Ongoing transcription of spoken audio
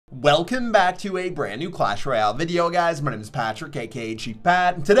Welcome back to a brand new Clash Royale video, guys. My name is Patrick, aka Chief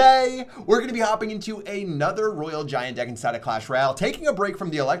Pat, and today we're going to be hopping into another Royal Giant deck inside of Clash Royale, taking a break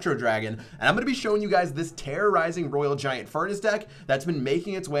from the Electro Dragon, and I'm going to be showing you guys this terrorizing Royal Giant Furnace deck that's been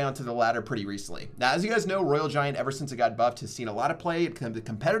making its way onto the ladder pretty recently. Now, as you guys know, Royal Giant, ever since it got buffed, has seen a lot of play at the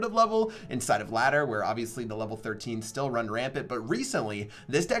competitive level inside of ladder, where obviously the level 13 still run rampant, but recently,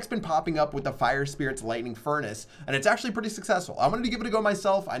 this deck's been popping up with the Fire Spirit's Lightning Furnace, and it's actually pretty successful. I wanted to give it a go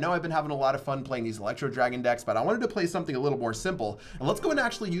myself. I know I've been having a lot of fun playing these Electro Dragon decks, but I wanted to play something a little more simple. And let's go and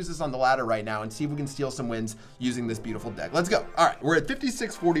actually use this on the ladder right now and see if we can steal some wins using this beautiful deck. Let's go. All right, we're at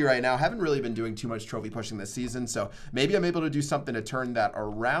 5640 right now. Haven't really been doing too much trophy pushing this season, so maybe I'm able to do something to turn that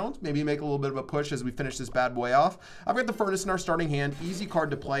around. Maybe make a little bit of a push as we finish this bad boy off. I've got the Furnace in our starting hand. Easy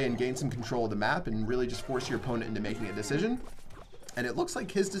card to play and gain some control of the map and really just force your opponent into making a decision. And it looks like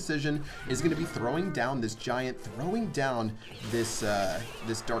his decision is going to be throwing down this giant, throwing down this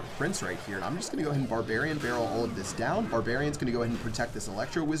this Dark Prince right here. And I'm just going to go ahead and Barbarian barrel all of this down. Barbarian's going to go ahead and protect this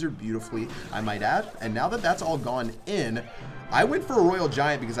Electro Wizard beautifully, I might add. And now that that's all gone in, I went for a Royal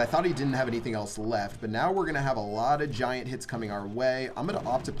Giant because I thought he didn't have anything else left, but now we're going to have a lot of Giant hits coming our way. I'm going to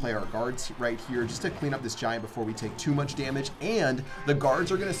opt to play our guards right here just to clean up this Giant before we take too much damage, and the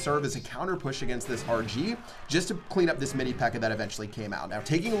guards are going to serve as a counter push against this RG just to clean up this mini P.E.K.K.A that eventually came out. Now,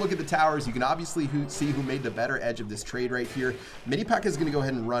 taking a look at the towers, you can obviously see who made the better edge of this trade right here. Mini P.E.K.K.A is going to go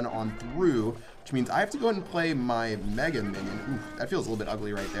ahead and run on through, which means I have to go ahead and play my Mega Minion. Oof, that feels a little bit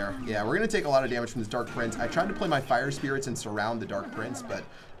ugly right there. Yeah, we're going to take a lot of damage from this Dark Prince. I tried to play my Fire Spirits and surround the Dark Prince, but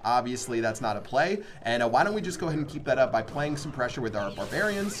obviously that's not a play. And why don't we just go ahead and keep that up by playing some pressure with our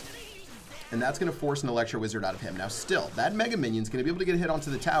Barbarians. And that's going to force an Electro Wizard out of him. Now still, that Mega Minion's going to be able to get a hit onto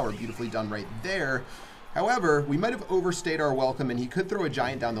the tower. Beautifully done right there. However, we might have overstayed our welcome, and he could throw a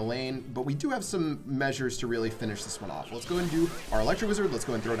Giant down the lane, but we do have some measures to really finish this one off. Let's go ahead and do our Electro Wizard. Let's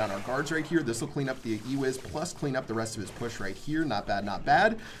go and throw down our guards right here. This will clean up the E-Wiz, plus clean up the rest of his push right here. Not bad, not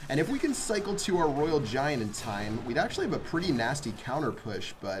bad. And if we can cycle to our Royal Giant in time, we'd actually have a pretty nasty counter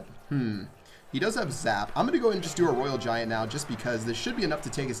push, but he does have Zap. I'm going to go ahead and just do a Royal Giant now just because this should be enough to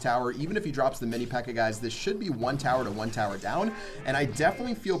take his tower. Even if he drops the mini P.E.K.K.A, guys, this should be one tower to one tower down. And I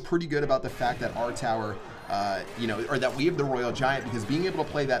definitely feel pretty good about the fact that our tower, or that we have the Royal Giant, because being able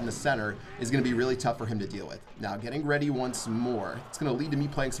to play that in the center is going to be really tough for him to deal with. Now, getting ready once more. It's going to lead to me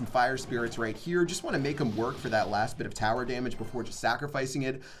playing some Fire Spirits right here. Just want to make him work for that last bit of tower damage before just sacrificing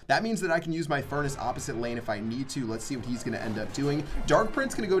it. That means that I can use my Furnace opposite lane if I need to. Let's see what he's going to end up doing. Dark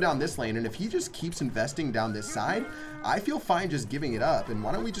Prince going to go down this lane, and if he just keeps investing down this side, I feel fine just giving it up. And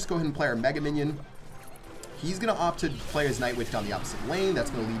why don't we just go ahead and play our Mega Minion. He's going to opt to play his Night Witch down the opposite lane. That's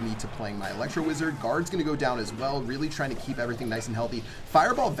going to lead me to playing my Electro Wizard. Guard's going to go down as well, really trying to keep everything nice and healthy.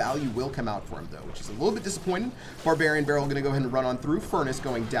 Fireball value will come out for him, though, which is a little bit disappointing. Barbarian Barrel going to go ahead and run on through. Furnace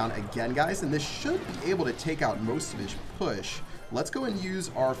going down again, guys, and this should be able to take out most of his push. Let's go and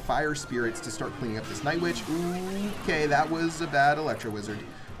use our Fire Spirits to start cleaning up this Night Witch. Okay, that was a bad Electro Wizard.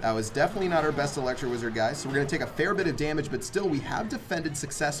 That was definitely not our best Electro Wizard, guys. So we're going to take a fair bit of damage, but still we have defended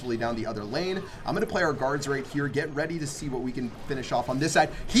successfully down the other lane. I'm going to play our guards right here. Get ready to see what we can finish off on this side.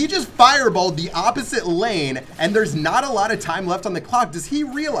 He just fireballed the opposite lane, and there's not a lot of time left on the clock. Does he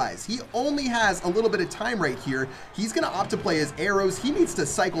realize he only has a little bit of time right here? He's going to opt to play his arrows. He needs to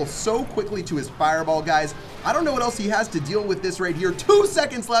cycle so quickly to his fireball, guys. I don't know what else he has to deal with this right here. 2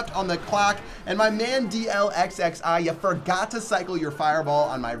 seconds left on the clock, and my man DLXXI, you forgot to cycle your fireball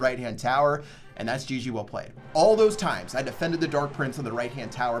on my right-hand tower, and that's GG well played. All those times I defended the Dark Prince on the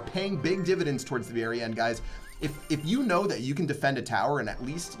right-hand tower, paying big dividends towards the very end, guys. If you know that you can defend a tower, and at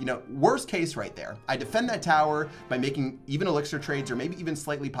least, worst case right there, I defend that tower by making even elixir trades or maybe even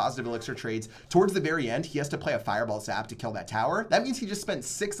slightly positive elixir trades. Towards the very end, he has to play a Fireball Zap to kill that tower. That means he just spent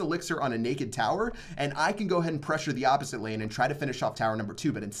 6 elixir on a naked tower, and I can go ahead and pressure the opposite lane and try to finish off tower number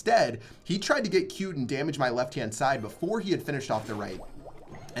 2. But instead, he tried to get cute and damage my left-hand side before he had finished off the right.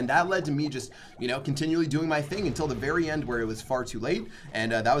 And that led to me just, continually doing my thing until the very end where it was far too late.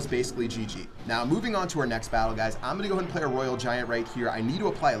 And that was basically GG. Now, moving on to our next battle, guys, I'm going to go ahead and play a Royal Giant right here. I need to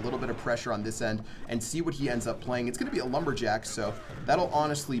apply a little bit of pressure on this end and see what he ends up playing. It's going to be a Lumberjack, so that'll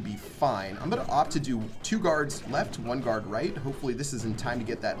honestly be fine. I'm going to opt to do 2 guards left, 1 guard right. Hopefully this is in time to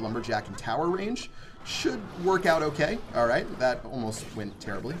get that Lumberjack in tower range. Should work out okay. All right, that almost went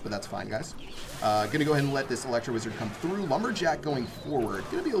terribly, but that's fine, guys. Gonna go ahead and let this Electro Wizard come through. Lumberjack going forward.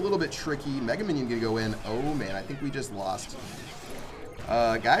 Gonna be a little bit tricky. Mega Minion gonna go in. Oh man, I think we just lost.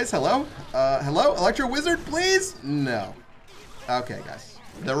 Guys, hello? Hello? Electro Wizard, please? No. Okay, guys.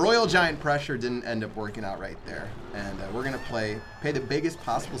 The Royal Giant pressure didn't end up working out right there. And we're gonna pay the biggest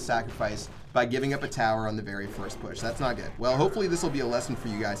possible sacrifice by giving up a tower on the very first push. That's not good. Well, hopefully this will be a lesson for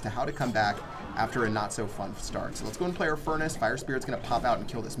you guys to how to come back after a not so fun start. So let's go and play our Furnace. Fire Spirit's going to pop out and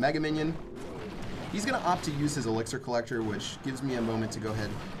kill this Mega Minion. He's going to opt to use his Elixir Collector, which gives me a moment to go ahead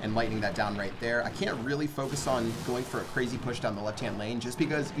and lightning that down right there. I can't really focus on going for a crazy push down the left-hand lane, just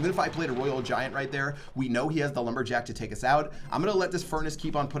because even if I played a Royal Giant right there, we know he has the Lumberjack to take us out. I'm going to let this Furnace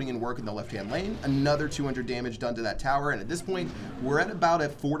keep on putting in work in the left-hand lane. Another 200 damage done to that tower, and at this point, we're at about a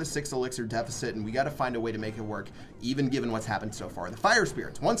 4 to 6 Elixir deficit, and we got to find a way to make it work, even given what's happened so far. The Fire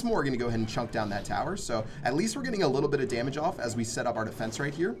Spirits, once more, are going to go ahead and chunk down that tower, so at least we're getting a little bit of damage off as we set up our defense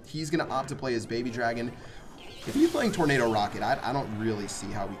right here. He's going to opt to play his Baby Dragon. If he's playing Tornado Rocket, I don't really see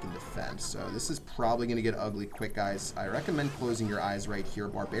how we can defend. So this is probably going to get ugly quick, guys. I recommend closing your eyes right here.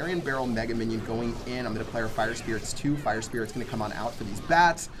 Barbarian Barrel, Mega Minion going in. I'm going to play our Fire Spirits too. Fire Spirit's going to come on out for these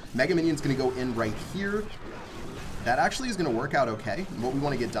bats. Mega Minion's going to go in right here. That actually is going to work out okay. And what we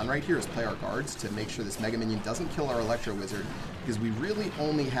want to get done right here is play our guards to make sure this Mega Minion doesn't kill our Electro Wizard, because we really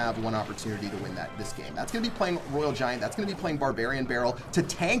only have one opportunity to win this game. That's going to be playing Royal Giant. That's going to be playing Barbarian Barrel to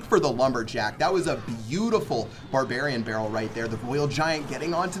tank for the Lumberjack. That was a beautiful Barbarian Barrel right there. The Royal Giant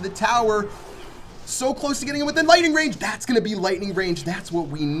getting onto the tower. So close to getting it within lightning range. That's going to be lightning range. That's what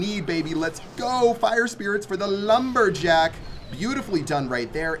we need, baby. Let's go. Fire Spirits for the Lumberjack. Beautifully done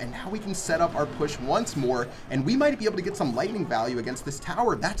right there, and now we can set up our push once more, and we might be able to get some lightning value against this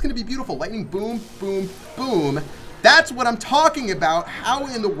tower. That's going to be beautiful. Lightning, boom, boom, boom. That's what I'm talking about. How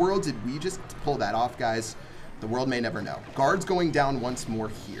in the world did we just pull that off, guys? The world may never know. Guards going down once more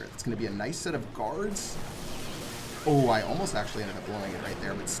here. It's going to be a nice set of guards. Oh, I almost actually ended up blowing it right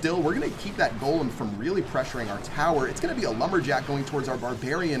there, but still, we're going to keep that Golem from really pressuring our tower. It's going to be a Lumberjack going towards our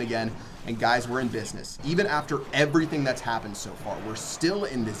Barbarian again. And guys, we're in business. Even after everything that's happened so far, we're still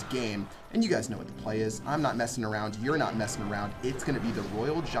in this game. And you guys know what the play is. I'm not messing around. You're not messing around. It's going to be the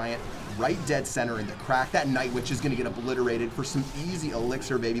Royal Giant right dead center in the crack. That Night Witch is going to get obliterated for some easy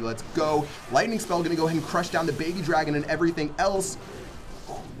Elixir, baby. Let's go. Lightning Spell going to go ahead and crush down the Baby Dragon and everything else.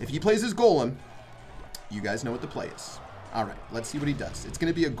 If he plays his Golem, you guys know what the play is. All right, let's see what he does. It's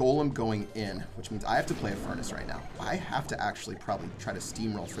going to be a Golem going in, which means I have to play a Furnace right now. I have to actually probably try to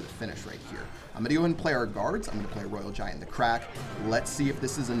steamroll for the finish right here. I'm going to go ahead and play our guards. I'm going to play Royal Giant in the crack. Let's see if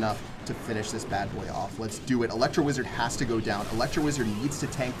this is enough to finish this bad boy off. Let's do it. Electro Wizard has to go down. Electro Wizard needs to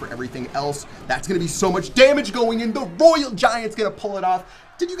tank for everything else. That's going to be so much damage going in. The Royal Giant's going to pull it off.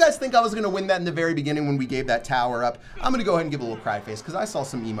 Did you guys think I was going to win that in the very beginning when we gave that tower up? I'm going to go ahead and give a little cry face because I saw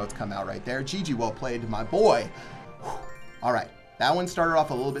some emotes come out right there. GG, well played, my boy. All right, that one started off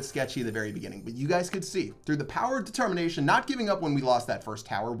a little bit sketchy at the very beginning, but you guys could see through the power of determination, not giving up when we lost that first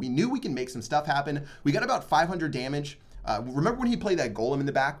tower, we knew we can make some stuff happen. We got about 500 damage. Remember when he played that Golem in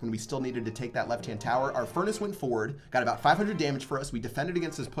the back when we still needed to take that left-hand tower? Our Furnace went forward, got about 500 damage for us. We defended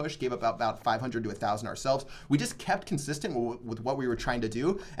against his push, gave up about 500 to 1,000 ourselves. We just kept consistent with what we were trying to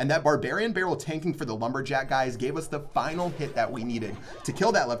do, and that Barbarian Barrel tanking for the Lumberjack guys gave us the final hit that we needed to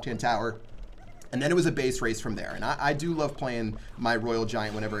kill that left-hand tower. And then it was a base race from there. And I do love playing my Royal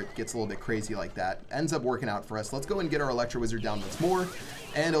Giant whenever it gets a little bit crazy like that. Ends up working out for us. Let's go and get our Electro Wizard down once more.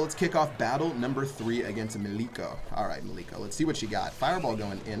 And let's kick off battle number 3 against Maliko. All right, Maliko, let's see what you got. Fireball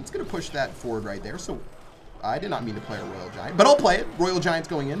going in. It's going to push that forward right there. So I did not mean to play a Royal Giant, but I'll play it. Royal Giant's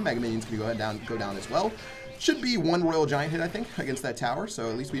going in. Mega Minion's going to go down as well. Should be one Royal Giant hit, I think, against that tower, so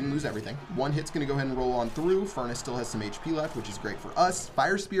at least we didn't lose everything. One hit's going to go ahead and roll on through. Furnace still has some HP left, which is great for us.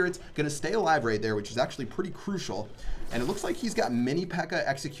 Fire Spirit's going to stay alive right there, which is actually pretty crucial. And it looks like he's got Mini P.E.K.K.A.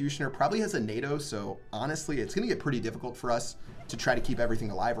 Executioner, probably has a NATO, so honestly, it's going to get pretty difficult for us to try to keep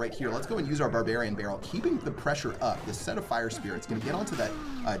everything alive right here. Let's go and use our Barbarian Barrel, keeping the pressure up. This set of Fire Spirit's going to get onto that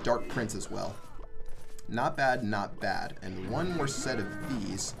Dark Prince as well. Not bad, not bad. And one more set of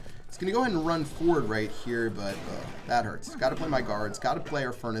these. It's going to go ahead and run forward right here, but that hurts. Got to play my guards. Got to play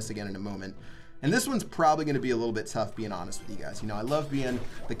our Furnace again in a moment. And this one's probably going to be a little bit tough, being honest with you guys. You know, I love being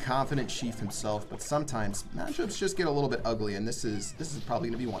the confident chief himself, but sometimes matchups just get a little bit ugly, and this is probably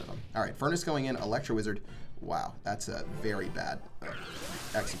going to be one of them. All right, Furnace going in, Electro Wizard. Wow, that's a very bad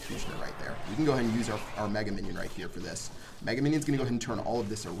executioner right there. We can go ahead and use our Mega Minion right here for this. Mega Minion's going to go ahead and turn all of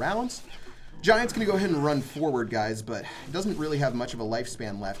this around. Giant's going to go ahead and run forward, guys, but it doesn't really have much of a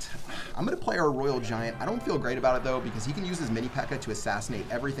lifespan left. I'm going to play our Royal Giant. I don't feel great about it, though, because he can use his Mini P.E.K.K.A. to assassinate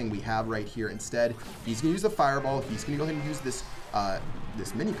everything we have right here instead. He's going to use the Fireball. He's going to go ahead and use this,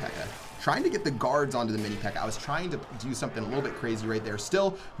 this Mini P.E.K.K.A. trying to get the guards onto the mini P.E.K.K.A. I was trying to do something a little bit crazy right there.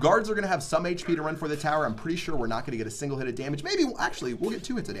 Still, guards are going to have some HP to run for the tower. I'm pretty sure we're not going to get a single hit of damage. Maybe, actually, we'll get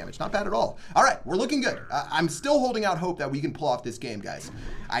 2 hits of damage. Not bad at all. All right, we're looking good. I'm still holding out hope that we can pull off this game, guys.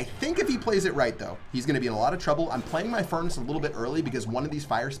 I think if he plays it right, though, he's going to be in a lot of trouble. I'm playing my Furnace a little bit early because one of these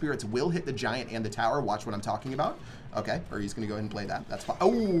Fire Spirits will hit the Giant and the tower. Watch what I'm talking about. Okay, or he's going to go ahead and play that. That's fine. Oh,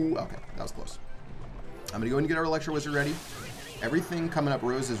 okay, that was close. I'm going to go ahead and get our Electro Wizard ready. Everything coming up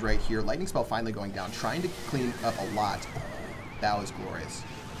roses right here. Lightning Spell finally going down. Trying to clean up a lot. That was glorious.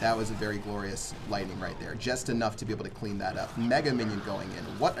 That was a very glorious lightning right there. Just enough to be able to clean that up. Mega Minion going in.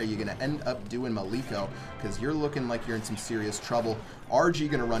 What are you going to end up doing, Maliko? Because you're looking like you're in some serious trouble.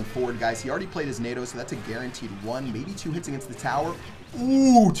 RG going to run forward, guys. He already played his NATO, so that's a guaranteed 1, maybe 2 hits against the tower.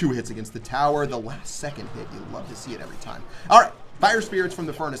 Ooh, 2 hits against the tower. The last second hit. You love to see it every time. All right. Fire Spirits from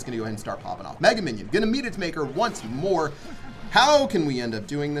the Furnace going to go ahead and start popping off. Mega Minion going to meet its maker once more. How can we end up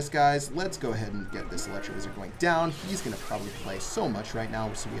doing this, guys? Let's go ahead and get this Electro Wizard going down. He's going to probably play so much right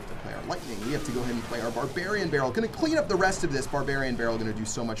now, so we have to play our Lightning. We have to go ahead and play our Barbarian Barrel. Going to clean up the rest of this. Barbarian Barrel going to do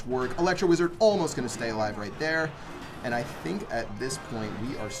so much work. Electro Wizard almost going to stay alive right there. And I think at this point,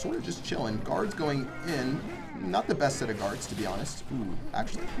 we are sort of just chilling. Guards going in. Not the best set of guards, to be honest. Ooh,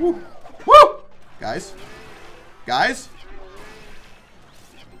 actually. Woo! Woo! Guys. Guys.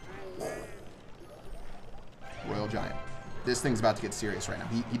 Royal Giant. This thing's about to get serious right now.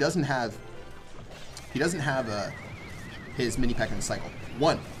 He doesn't have his mini P.E.K.K.A. in the cycle.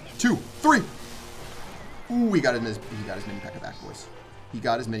 1, 2, 3. Ooh, he got his mini P.E.K.K.A. back, boys. He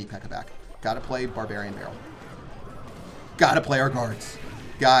got his mini P.E.K.K.A. back. Gotta play Barbarian Barrel. Gotta play our guards.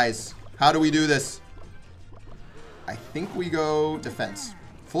 Guys, how do we do this? I think we go defense.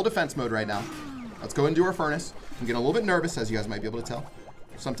 Full defense mode right now. Let's go and do our Furnace. I'm getting a little bit nervous, as you guys might be able to tell.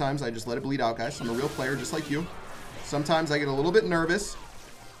 Sometimes I just let it bleed out, guys. I'm a real player just like you. Sometimes I get a little bit nervous.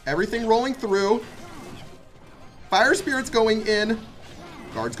 Everything rolling through. Fire Spirits going in.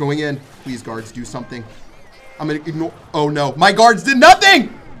 Guards going in. Please, guards, do something. I'm going to ignore. Oh, no. My guards did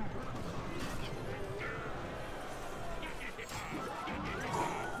nothing!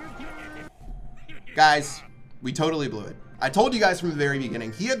 Guys, we totally blew it. I told you guys from the very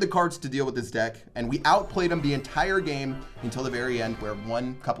beginning, he had the cards to deal with this deck, and we outplayed him the entire game until the very end, where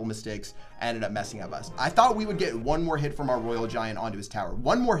one couple mistakes ended up messing up us. I thought we would get 1 more hit from our Royal Giant onto his tower.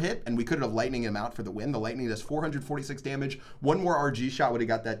 1 more hit, and we could have lightning him out for the win. The lightning does 446 damage. 1 more RG shot would have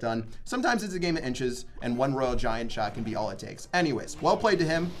got that done. Sometimes it's a game of inches, and 1 Royal Giant shot can be all it takes. Anyways, well played to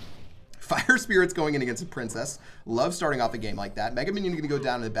him. Fire Spirits going in against a Princess. Love starting off a game like that. Mega Minion going to go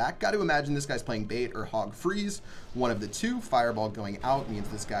down in the back. Got to imagine this guy's playing Bait or Hog Freeze. One of the two. Fireball going out means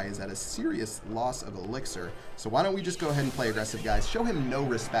this guy is at a serious loss of Elixir. So why don't we just go ahead and play aggressive, guys. Show him no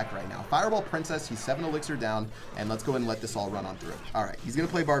respect right now. Fireball Princess. He's 7 Elixir down. And let's go ahead and let this all run on through. All right. He's going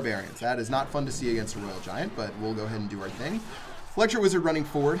to play Barbarians. That is not fun to see against a Royal Giant, but we'll go ahead and do our thing. Electro Wizard running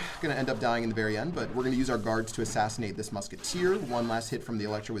forward, going to end up dying in the very end, but we're going to use our guards to assassinate this Musketeer. 1 last hit from the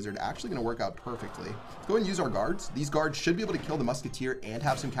Electro Wizard, actually going to work out perfectly. Let's go ahead and use our guards. These guards should be able to kill the Musketeer and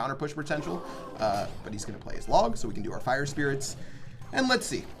have some counter push potential, but he's going to play his log, so we can do our Fire Spirits. And let's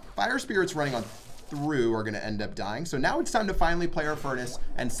see, Fire Spirits running on through are going to end up dying. So now it's time to finally play our Furnace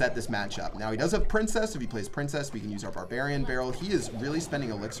and set this match up. Now he does have Princess. If he plays Princess, we can use our Barbarian Barrel. He is really spending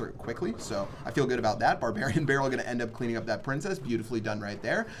Elixir quickly, so I feel good about that. Barbarian Barrel going to end up cleaning up that Princess. Beautifully done right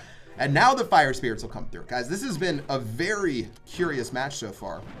there. And now the Fire Spirits will come through. Guys, this has been a very curious match so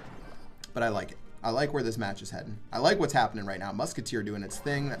far, but I like it. I like where this match is heading. I like what's happening right now. Musketeer doing its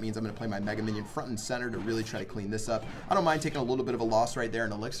thing. That means I'm going to play my Mega Minion front and center to really try to clean this up. I don't mind taking a little bit of a loss right there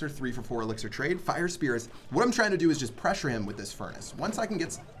in Elixir. 3 for 4 Elixir trade. Fire Spirits. What I'm trying to do is just pressure him with this Furnace. Once I can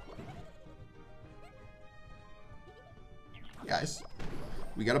get... Guys,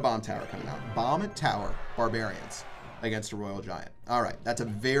 we got a Bomb Tower coming out. Bomb Tower Barbarians against a Royal Giant. All right, that's a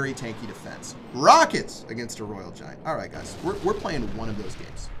very tanky defense. Rockets against a Royal Giant. All right, guys, we're playing one of those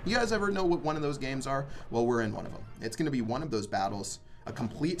games. You guys ever know what one of those games are? Well, we're in one of them. It's going to be one of those battles, a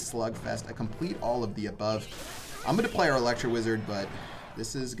complete slugfest, a complete all of the above. I'm going to play our Electro Wizard, but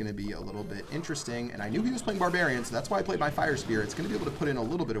this is going to be a little bit interesting, and I knew he was playing Barbarian, so that's why I played my Fire Spirit. It's going to be able to put in a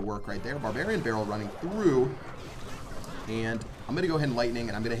little bit of work right there. Barbarian Barrel running through, and I'm going to go ahead and Lightning,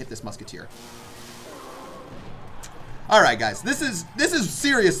 and I'm going to hit this Musketeer. All right, guys, this is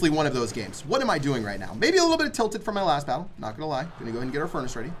seriously one of those games. What am I doing right now? Maybe a little bit tilted from my last battle. Not gonna lie. Gonna go ahead and get our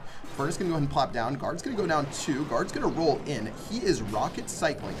Furnace ready. Furnace gonna go ahead and plop down. Guard's gonna go down 2. Guard's gonna roll in. He is rocket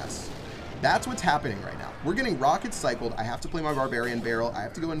cycling us. That's what's happening right now. We're getting rockets cycled. I have to play my Barbarian Barrel. I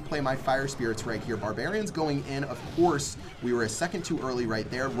have to go and play my Fire Spirits right here. Barbarian's going in, of course. We were a second too early right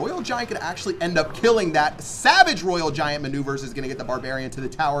there. Royal Giant could actually end up killing that. Savage Royal Giant maneuvers is going to get the Barbarian to the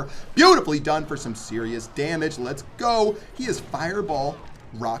tower. Beautifully done for some serious damage. Let's go. He is Fireball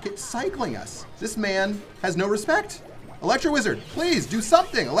rocket cycling us. This man has no respect. Electro Wizard, please do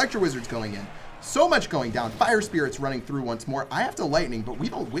something. Electro Wizard's going in. So much going down. Fire Spirit's running through once more. I have to Lightning, but we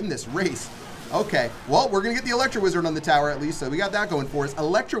don't win this race. Okay, well, we're going to get the Electro Wizard on the tower at least, so we got that going for us.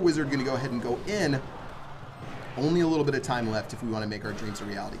 Electro Wizard going to go ahead and go in. Only a little bit of time left if we want to make our dreams a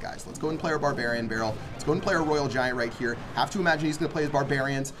reality, guys. Let's go and play our Barbarian Barrel. Let's go and play our Royal Giant right here. Have to imagine he's going to play his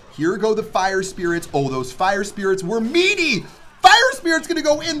Barbarians. Here go the Fire Spirits. Oh, those Fire Spirits were meaty. Fire Spirit's going to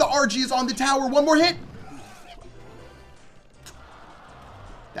go in. The RG is on the tower. One more hit.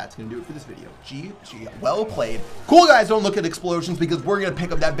 That's going to do it for this video. GG. Well played. Cool guys, don't look at explosions because we're going to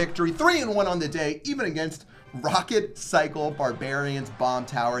pick up that victory. 3-1 on the day, even against Rocket Cycle Barbarians Bomb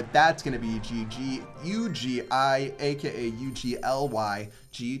Tower. That's going to be GG. UGI, aka UGLY.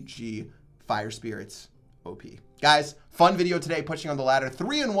 GG. Fire Spirits. OP. Guys, fun video today, pushing on the ladder.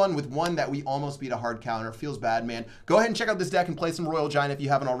 3-1 with one that we almost beat a hard counter. Feels bad, man. Go ahead and check out this deck and play some Royal Giant if you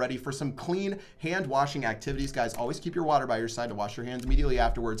haven't already for some clean hand washing activities. Guys, always keep your water by your side to wash your hands immediately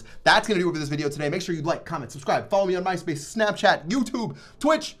afterwards. That's going to do it for this video today. Make sure you like, comment, subscribe, follow me on MySpace, Snapchat, YouTube,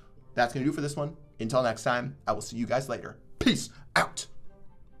 Twitch. That's going to do it for this one. Until next time, I will see you guys later. Peace out.